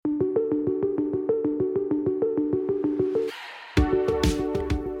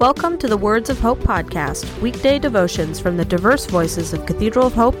Welcome to the Words of Hope podcast, weekday devotions from the diverse voices of Cathedral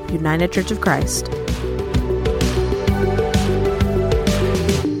of Hope, United Church of Christ.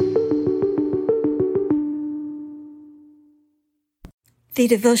 The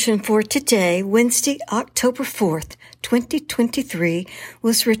devotion for today, Wednesday, October 4th, 2023,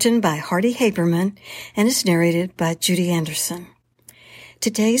 was written by Hardy Haberman and is narrated by Judy Anderson.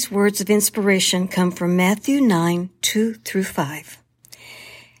 Today's words of inspiration come from Matthew 9, 2 through 5.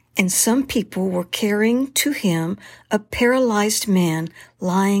 And some people were carrying to him a paralyzed man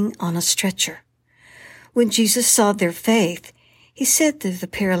lying on a stretcher. When Jesus saw their faith, he said to the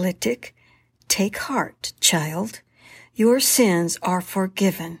paralytic, "Take heart, child. Your sins are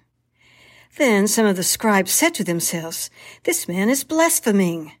forgiven." Then some of the scribes said to themselves, "This man is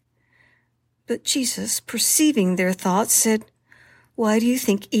blaspheming." But Jesus, perceiving their thoughts, said, "Why do you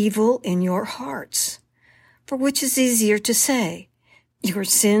think evil in your hearts? For which is easier to say, 'Your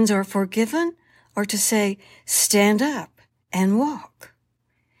sins are forgiven,' or to say, 'Stand up and walk'?"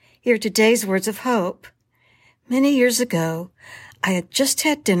 Here are today's words of hope. Many years ago, I had just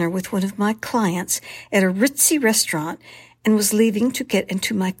had dinner with one of my clients at a ritzy restaurant and was leaving to get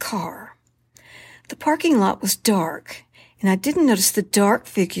into my car. The parking lot was dark, and I didn't notice the dark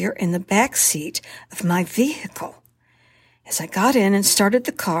figure in the back seat of my vehicle. As I got in and started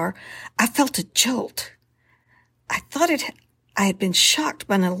the car, I felt a jolt. I thought I had been shocked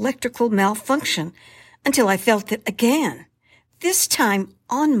by an electrical malfunction until I felt it again, this time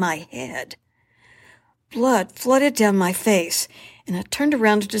on my head. Blood flooded down my face, and I turned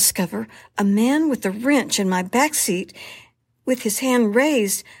around to discover a man with a wrench in my back seat with his hand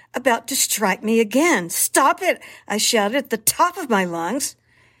raised, about to strike me again. "Stop it!" I shouted at the top of my lungs.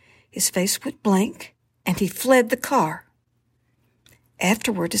 His face went blank, and he fled the car.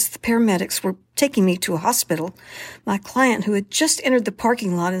 Afterward, as the paramedics were taking me to a hospital, my client, who had just entered the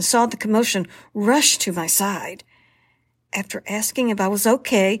parking lot and saw the commotion, rushed to my side. After asking if I was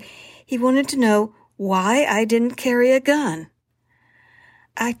okay, he wanted to know why I didn't carry a gun.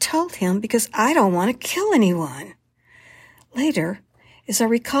 I told him because I don't want to kill anyone. Later, as I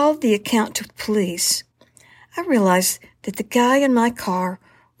recalled the account to police, I realized that the guy in my car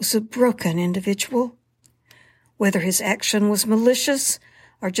was a broken individual. Whether his action was malicious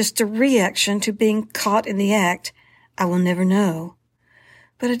or just a reaction to being caught in the act, I will never know.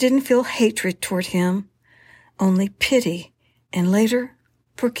 But I didn't feel hatred toward him, only pity, and later,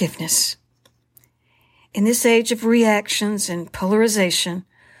 forgiveness. In this age of reactions and polarization,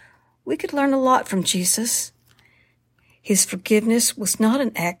 we could learn a lot from Jesus. His forgiveness was not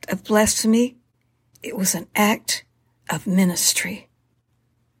an act of blasphemy. It was an act of ministry.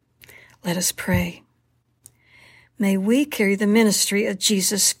 Let us pray. May we carry the ministry of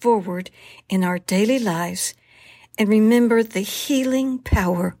Jesus forward in our daily lives and remember the healing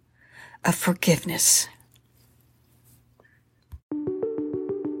power of forgiveness.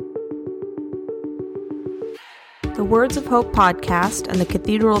 The Words of Hope podcast and the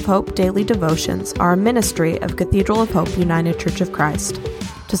Cathedral of Hope daily devotions are a ministry of Cathedral of Hope United Church of Christ.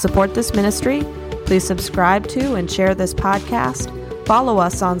 To support this ministry, please subscribe to and share this podcast, follow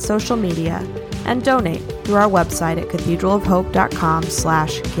us on social media, and donate through our website at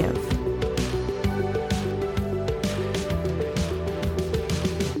cathedralofhope.com/give.